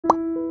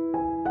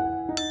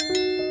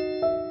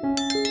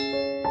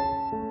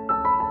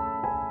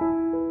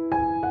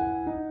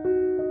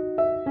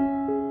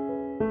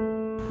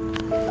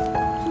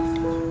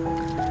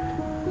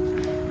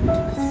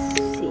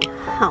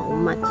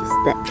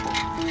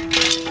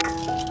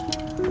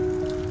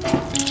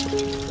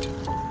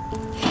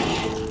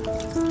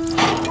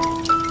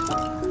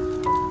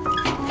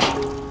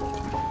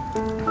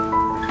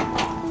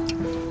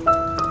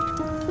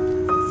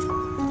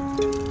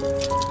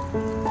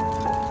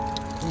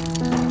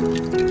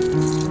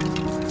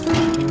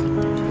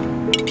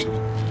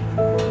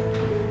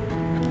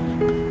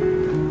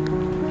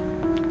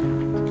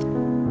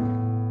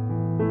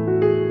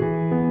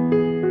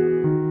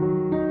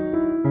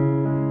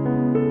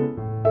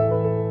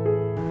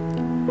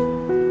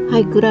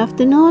Hi, good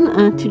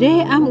afternoon.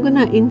 Today I'm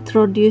gonna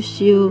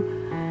introduce you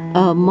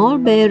a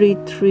mulberry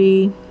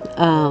tree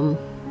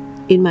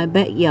in my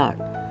backyard.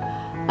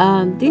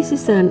 This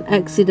is an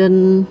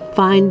accident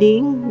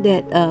finding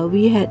that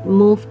we had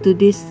moved to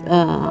this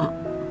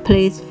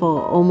place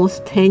for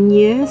almost 10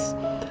 years,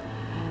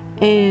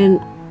 and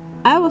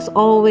I was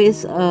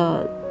always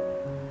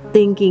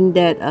thinking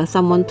that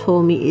someone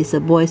told me it's a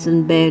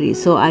boysenberry,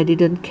 so I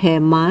didn't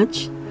care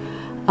much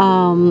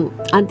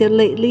until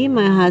lately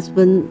my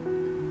husband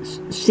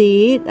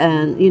see it,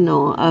 and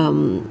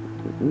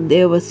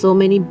there were so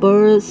many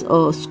birds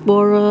or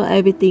squirrel,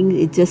 everything,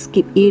 it just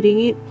keep eating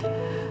it.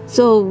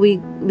 So we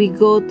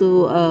go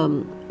to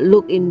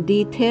look in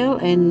detail,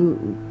 and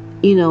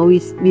we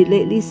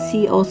lately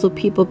see also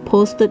people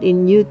posted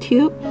in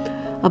YouTube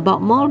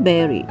about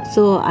mulberry.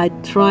 So I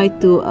try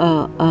to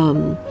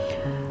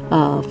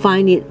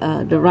find it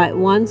the right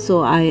one.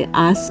 So I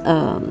asked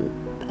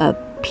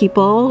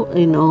people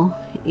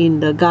in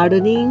the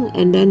gardening,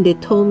 and then they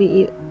told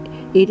me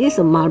it is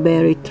a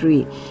mulberry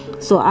tree.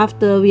 So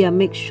after we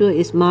make sure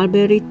it's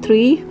mulberry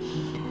tree,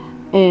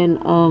 and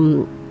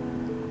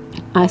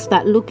I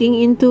start looking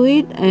into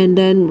it, and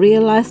then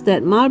realized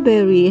that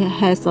mulberry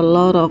has a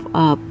lot of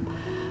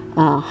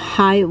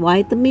high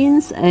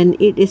vitamins, and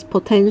it is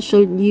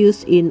potential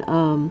use in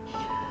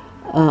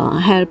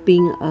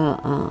helping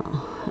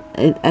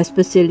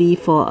especially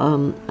for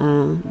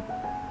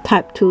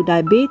type 2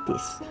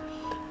 diabetes.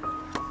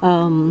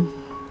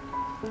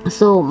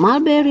 So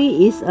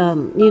mulberry is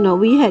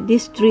we had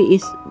this tree,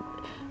 is,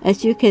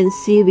 as you can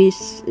see, we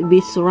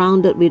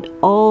surrounded with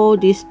all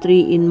these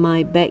trees in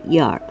my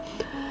backyard.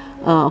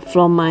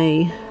 From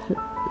my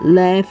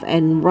left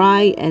and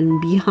right and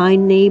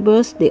behind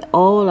neighbors, they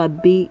all are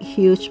big,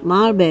 huge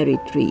mulberry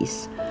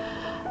trees.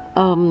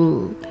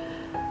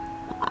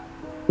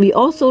 We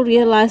also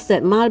realized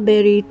that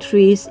mulberry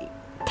trees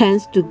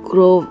tends to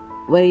grow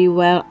very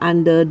well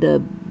under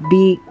the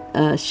big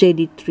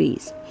shady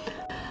trees.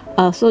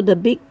 So the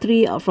big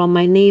tree from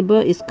my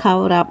neighbor is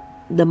covered up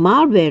the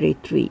mulberry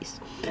trees.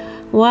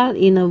 Well,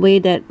 in a way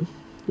that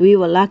we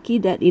were lucky,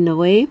 that in a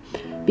way,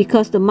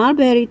 because the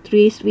mulberry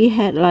trees we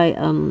had, like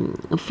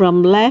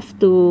from left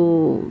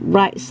to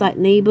right side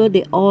neighbor,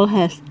 they all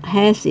has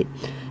it,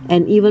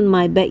 and even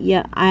my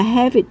backyard I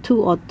have it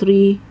 2 or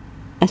 3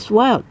 as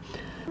well.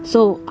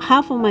 So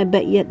half of my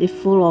backyard is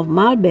full of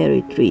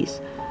mulberry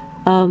trees.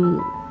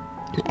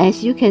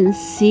 As you can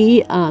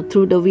see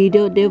through the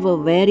video, they were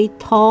very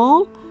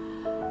tall.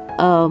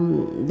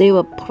 There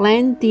were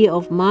plenty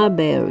of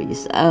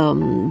mulberries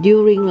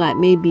during, like,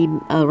 maybe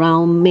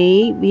around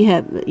May. We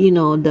have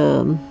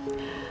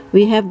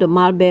the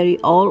mulberry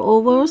all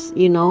over,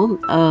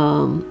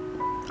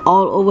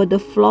 all over the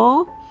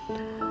floor.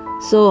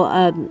 So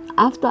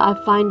after I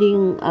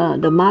finding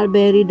the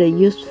mulberry, the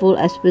useful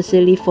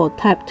especially for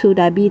type 2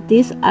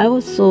 diabetes, I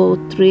was so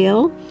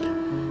thrilled.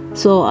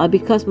 So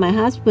because my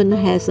husband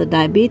has a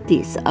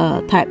diabetes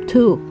type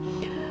 2,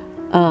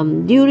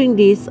 during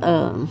this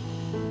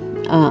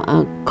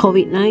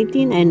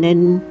COVID-19, and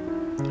then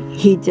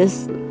he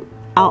just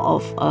out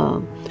of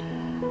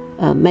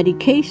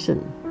medication,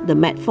 the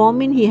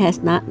metformin, he has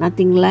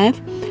nothing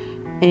left,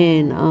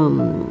 and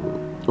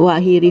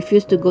he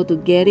refused to go to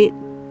get it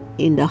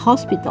in the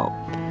hospital.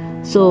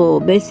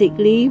 So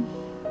basically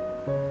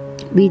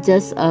we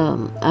just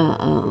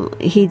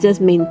he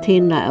just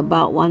maintained like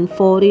about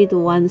 140 to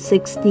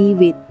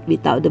 160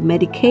 without the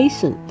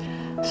medication.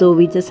 So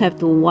we just have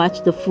to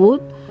watch the food.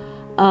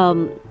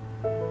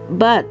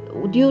 But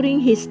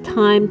during his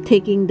time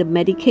taking the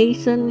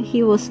medication,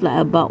 he was like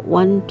about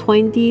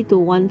 120 to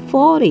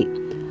 140.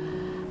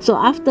 So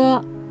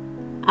after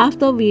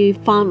we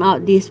found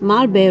out this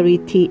mulberry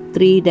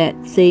tree that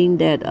saying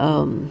that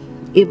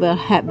it will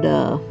help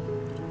the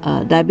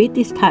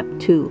diabetes type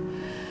 2.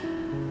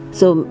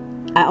 So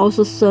I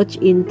also searched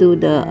into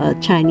the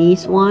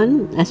Chinese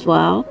one as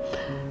well,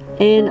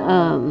 and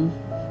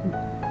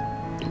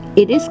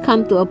it is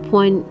come to a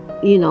point,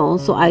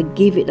 so I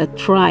give it a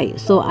try.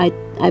 So I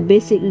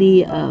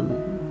basically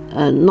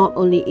not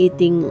only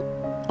eating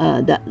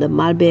the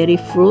mulberry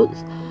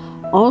fruits,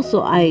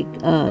 also I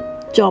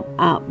chop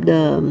up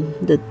the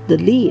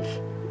leaf,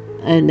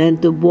 and then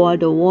to boil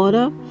the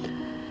water.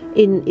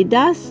 It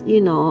does,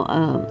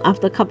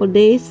 after a couple of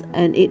days,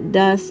 and it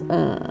does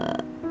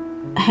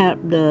help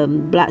the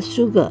blood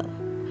sugar.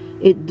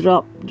 It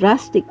dropped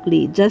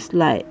drastically, just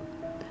like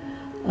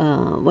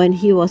when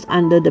he was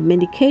under the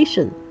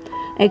medication.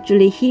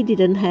 Actually, he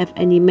didn't have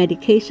any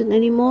medication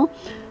anymore.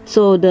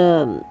 So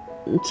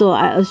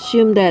I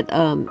assume that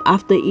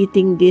after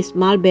eating this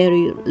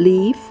mulberry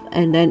leaf,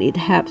 and then it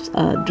helps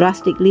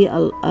drastically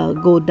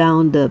go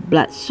down the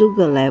blood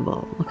sugar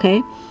level.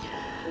 Okay.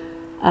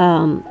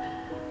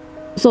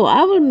 So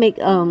I will make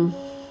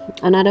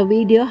another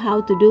video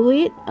how to do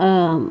it,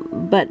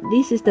 but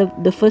this is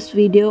the first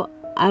video.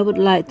 I would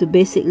like to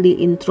basically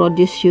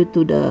introduce you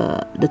to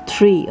the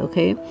tree.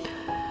 Okay.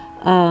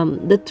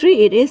 The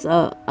tree, it is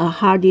a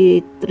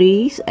hardy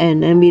tree,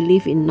 and then we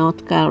live in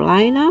North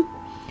Carolina.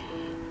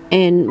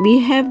 And we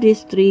have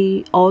this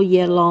tree all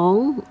year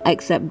long,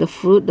 except the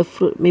fruit. The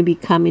fruit maybe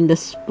come in the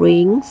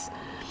springs.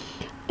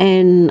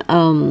 And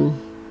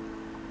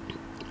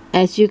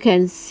as you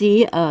can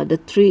see, the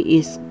tree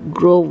is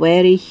grow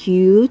very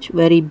huge,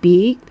 very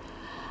big.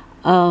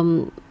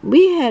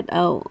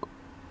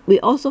 We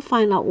also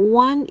find out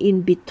one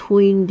in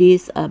between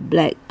these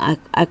black,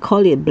 I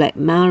call it black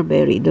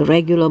mulberry, the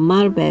regular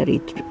mulberry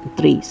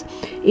trees.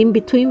 In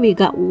between we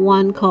got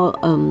one called,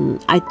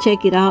 I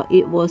check it out,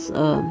 it was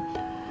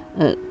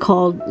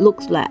called,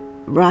 looks like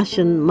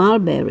Russian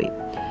mulberry.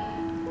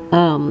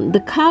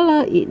 The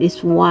color, it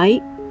is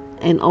white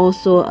and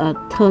also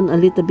turn a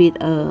little bit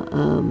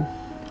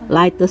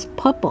lightest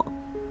purple.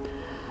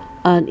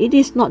 And it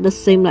is not the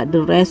same like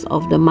the rest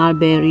of the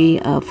mulberry,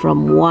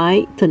 from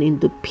white turn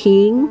into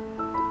pink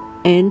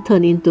and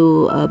turn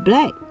into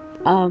black.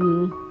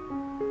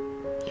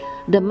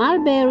 The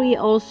mulberry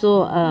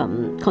also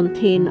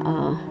contain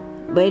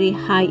very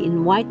high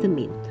in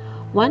vitamin.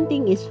 One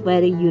thing is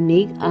very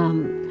unique.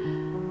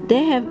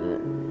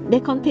 They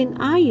contain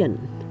iron,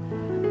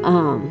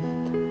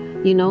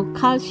 you know,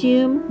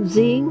 calcium,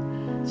 zinc.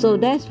 So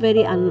that's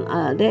very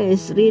that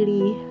is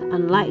really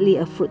unlikely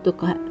a fruit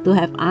to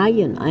have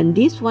iron, and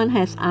this one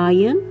has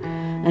iron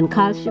and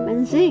calcium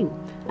and zinc,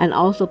 and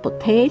also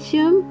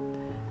potassium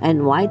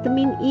and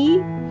vitamin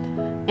E,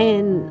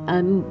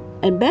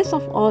 and best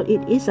of all,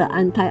 it is an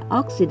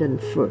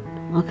antioxidant fruit.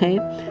 Okay,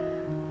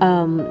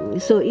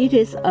 so it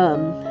is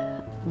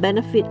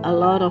benefit a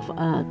lot of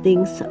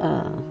things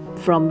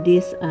from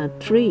this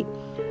tree.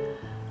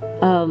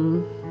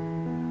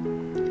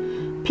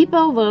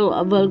 People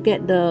will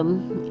get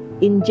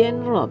in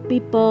general,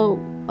 people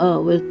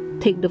will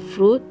take the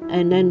fruit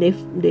and then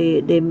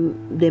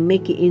they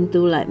make it into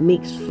like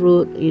mixed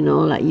fruit, you know,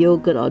 like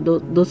yogurt or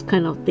those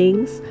kind of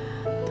things,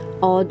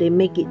 or they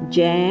make it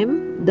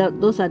jam.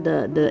 Those are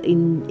the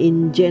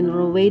in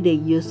general way they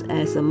use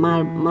as a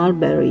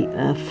mulberry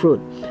fruit.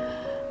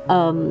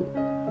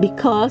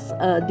 Because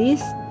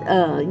this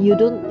you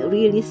don't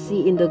really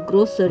see in the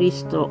grocery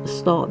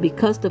store,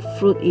 because the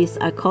fruit is,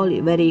 I call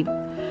it very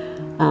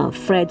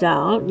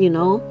fragile, you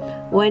know.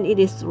 When it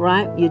is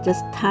ripe, you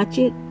just touch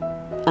it,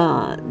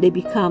 they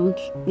become,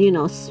 you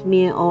know,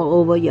 smear all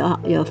over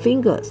your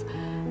fingers,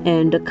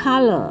 and the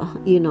color,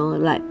 you know,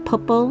 like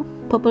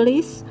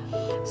purplish.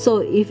 So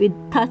if it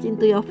touch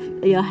into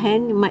your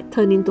hand, it might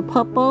turn into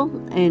purple,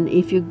 and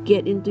if you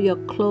get into your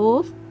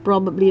clothes,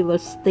 probably will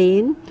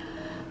stain.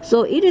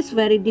 So it is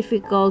very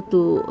difficult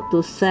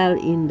to sell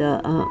in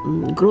the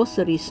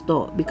grocery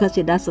store because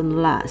it doesn't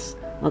last.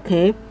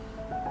 Okay.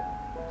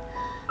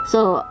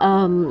 So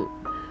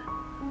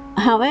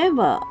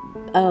however,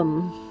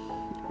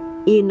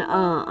 in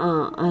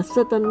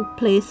certain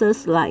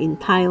places like in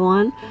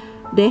Taiwan,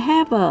 they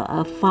have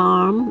a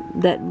farm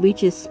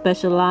which is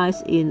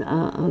specialized in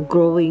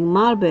growing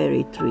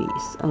mulberry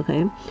trees.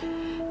 Okay,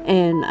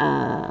 and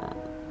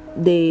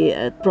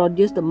they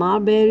produce the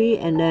mulberry,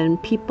 and then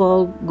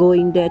people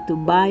going there to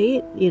buy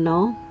it, you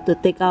know,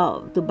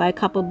 to buy a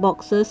couple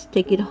boxes,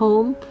 take it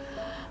home,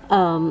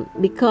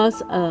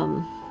 because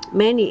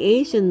many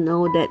Asians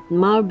know that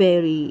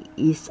mulberry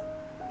is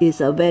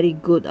a very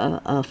good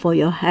for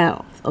your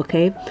health.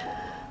 Okay,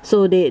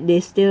 so they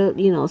still,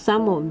 you know,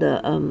 some of the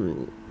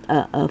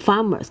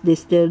farmers, they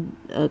still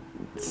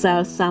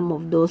sell some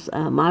of those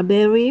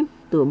mulberry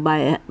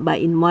by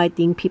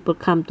inviting people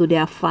come to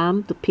their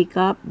farm to pick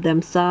up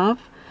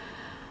themselves.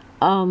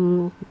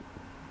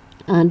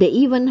 They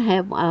even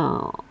have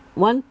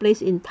one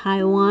place in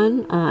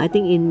Taiwan, I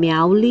think in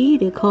Miaoli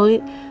they call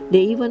it, they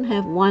even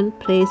have one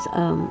place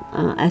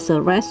as a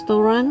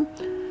restaurant.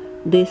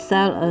 They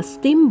sell a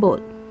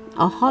steamboat,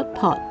 a hot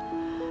pot,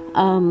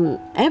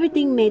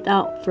 everything made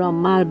out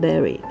from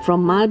mulberry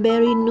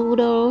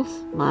noodles,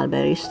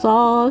 mulberry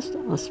sauce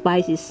or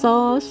spicy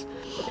sauce,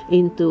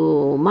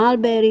 into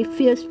mulberry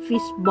fish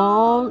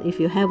ball, if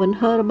you haven't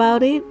heard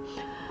about it.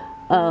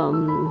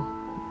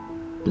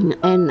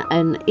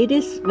 And it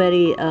is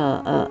very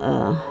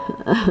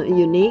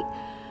unique.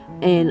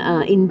 And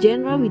in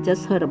general, we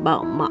just heard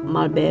about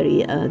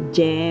mulberry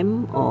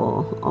jam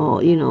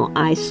or you know,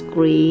 ice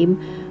cream,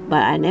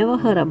 but I never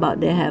heard about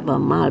they have a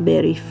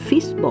mulberry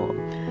fish ball.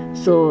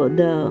 So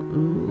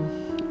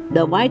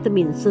the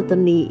vitamins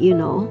certainly, you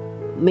know,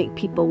 make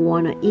people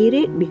want to eat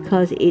it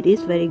because it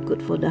is very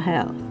good for the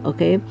health.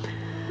 Okay.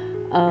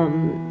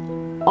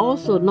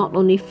 Also, not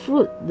only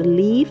fruit, the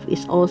leaf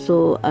is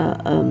also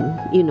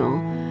you know,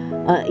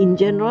 in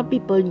general,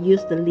 people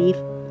use the leaf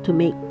to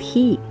make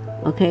tea.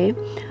 Okay.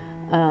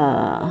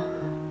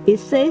 It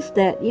says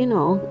that, you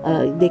know,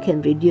 they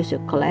can reduce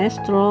your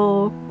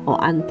cholesterol,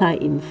 or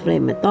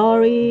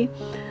anti-inflammatory,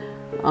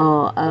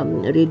 or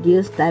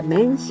reduce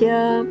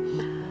dementia,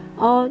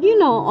 or, you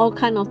know, all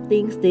kind of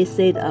things. They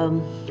said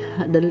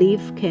the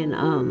leaf can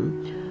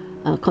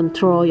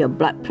control your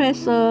blood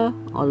pressure,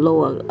 or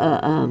lower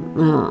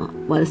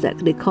what is that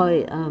they call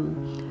it,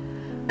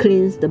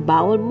 cleanse the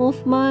bowel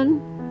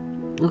movement.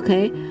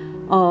 Okay.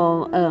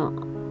 Or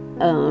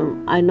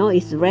I know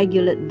it's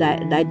regulate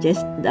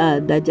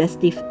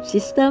digestive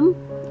system.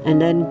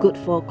 and then good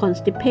for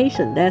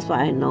constipation. That's what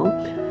I know.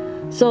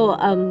 So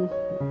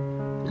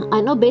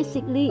I know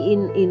basically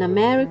in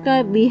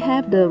America we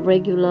have the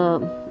regular,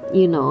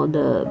 you know,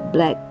 the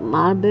black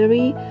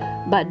mulberry,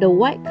 but the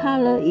white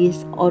color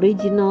is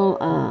original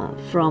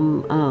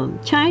from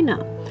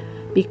China,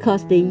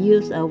 because they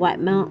use a white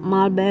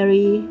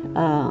mulberry.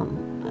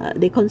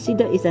 They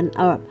consider it's an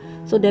herb,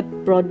 so they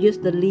produce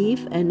the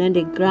leaf and then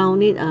they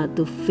ground it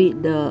to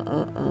feed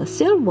the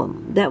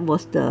silkworm. That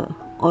was the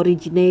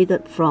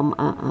originated from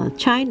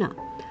China.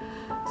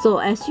 So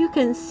as you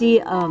can see,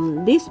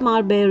 this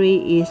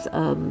mulberry is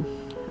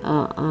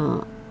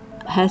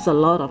has a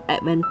lot of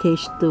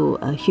advantage to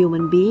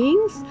human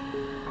beings.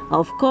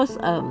 Of course,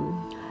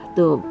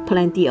 to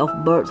plenty of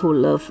birds who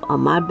love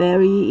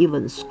mulberry,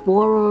 even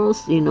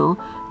squirrels, you know,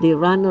 they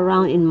run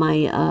around in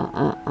my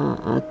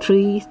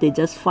trees. They're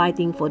just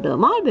fighting for the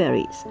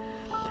mulberries.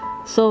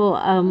 So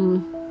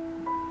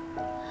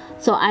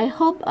so I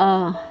hope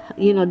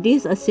you know,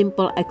 this is a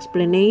simple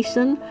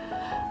explanation,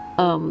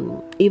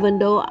 even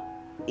though,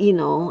 you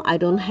know, I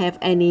don't have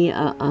any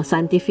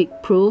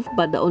scientific proof,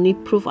 but the only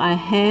proof I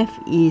have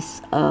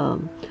is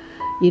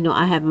you know,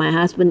 I have my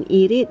husband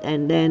eat it,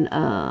 and then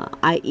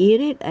I eat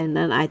it, and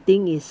then I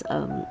think it's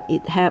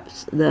it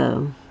helps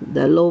the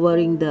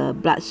lowering the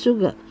blood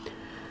sugar.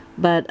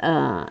 But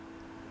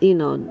you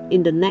know,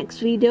 in the next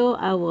video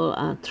I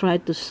will try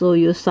to show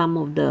you some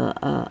of the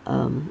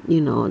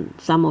you know,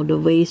 some of the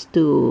ways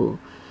to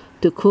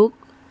cook,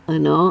 you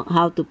know,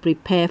 how to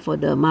prepare for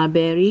the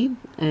mulberry,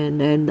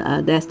 and then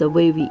that's the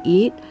way we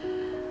eat.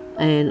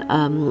 And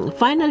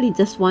finally,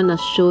 just want to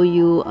show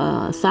you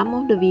some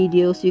of the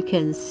videos. You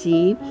can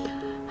see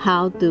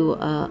how to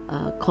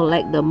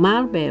collect the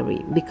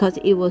mulberry, because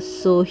it was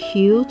so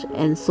huge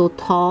and so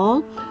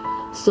tall.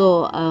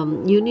 So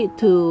you need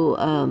to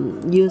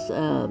use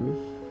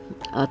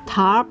a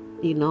tarp,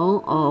 you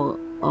know,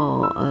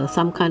 or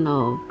some kind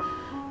of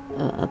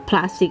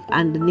plastic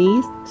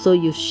underneath, so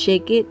you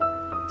shake it.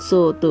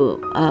 So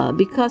to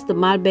because the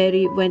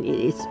mulberry, when it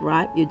is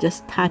ripe, you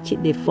just touch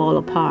it, they fall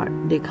apart,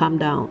 they come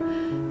down.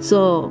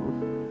 So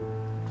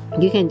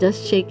you can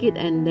just shake it,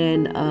 and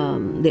then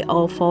they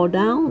all fall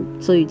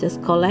down. So you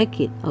just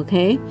collect it,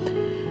 okay?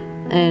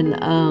 And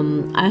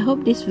I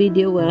hope this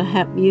video will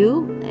help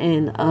you,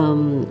 and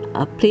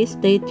please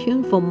stay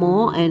tuned for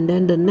more. And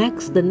then the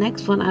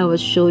next one, I will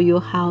show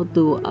you how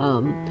to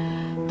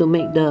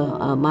make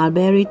the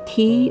mulberry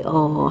tea,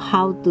 or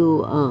how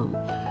to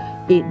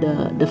eat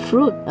the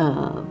fruit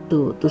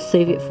to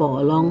save it for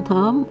a long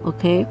term,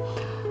 okay?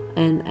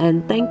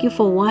 And thank you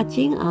for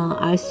watching.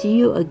 I'll see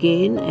you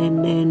again,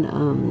 and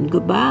then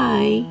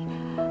goodbye,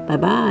 bye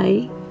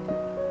bye.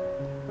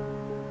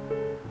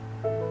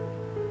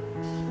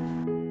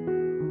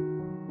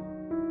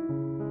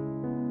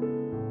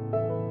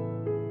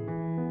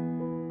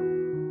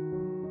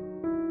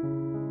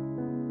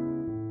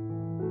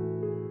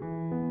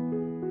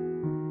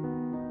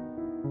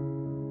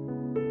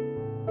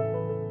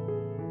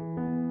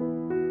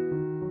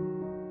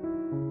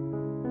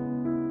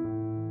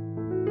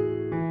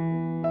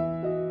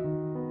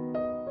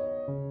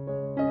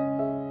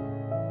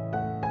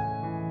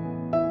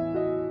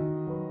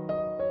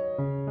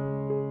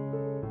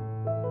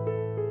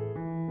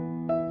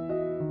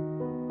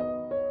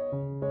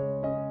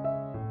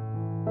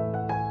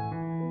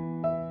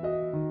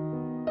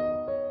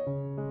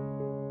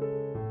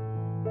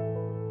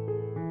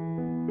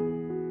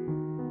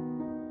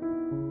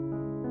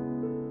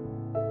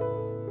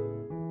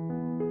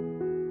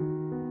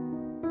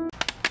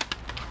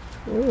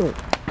 Ooh.